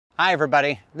Hi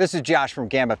everybody, this is Josh from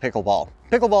GAMMA Pickleball.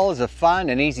 Pickleball is a fun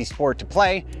and easy sport to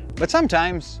play, but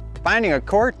sometimes finding a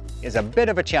court is a bit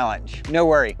of a challenge. No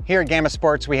worry, here at GAMMA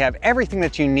Sports we have everything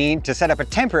that you need to set up a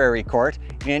temporary court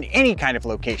in any kind of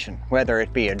location, whether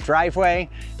it be a driveway,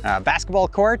 a basketball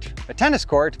court, a tennis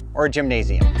court, or a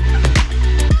gymnasium.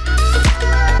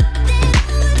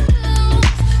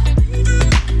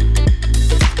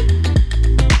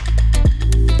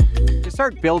 To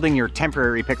start building your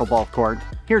temporary pickleball court,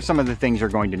 here's some of the things you're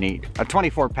going to need. A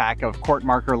 24-pack of court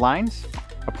marker lines,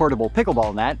 a portable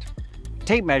pickleball net,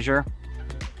 tape measure,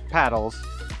 paddles,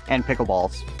 and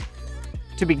pickleballs.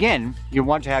 To begin, you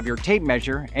want to have your tape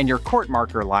measure and your court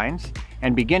marker lines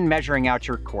and begin measuring out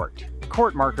your court.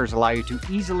 Court markers allow you to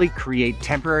easily create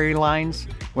temporary lines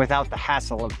without the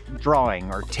hassle of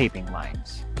drawing or taping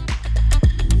lines.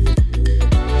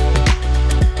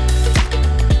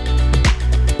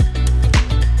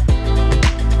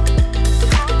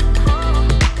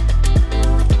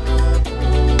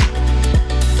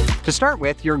 To start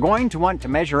with, you're going to want to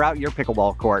measure out your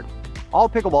pickleball court. All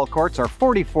pickleball courts are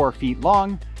 44 feet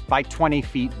long by 20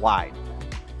 feet wide.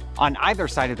 On either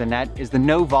side of the net is the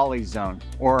no volley zone,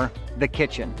 or the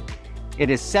kitchen. It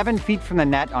is 7 feet from the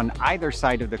net on either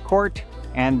side of the court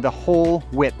and the whole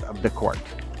width of the court.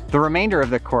 The remainder of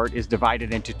the court is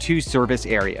divided into two service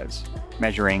areas,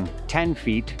 measuring 10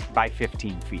 feet by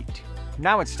 15 feet.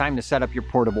 Now it's time to set up your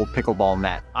portable pickleball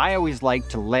net. I always like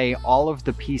to lay all of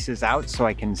the pieces out so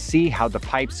I can see how the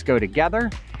pipes go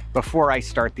together before I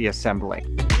start the assembly.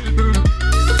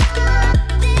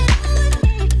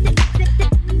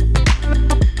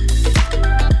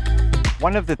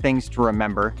 One of the things to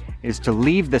remember is to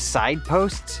leave the side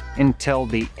posts until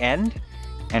the end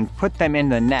and put them in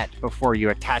the net before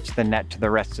you attach the net to the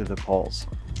rest of the poles.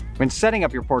 When setting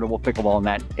up your portable pickleball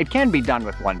net, it can be done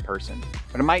with one person,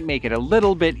 but it might make it a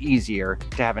little bit easier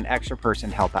to have an extra person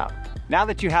help out. Now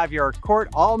that you have your court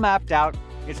all mapped out,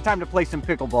 it's time to play some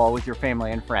pickleball with your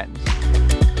family and friends.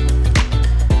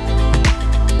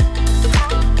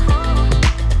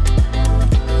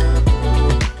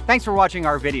 Thanks for watching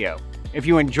our video. If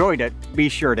you enjoyed it, be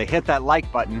sure to hit that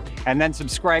like button and then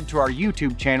subscribe to our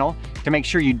YouTube channel to make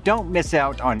sure you don't miss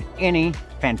out on any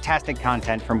fantastic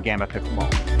content from GAMMA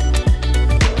Pickleball.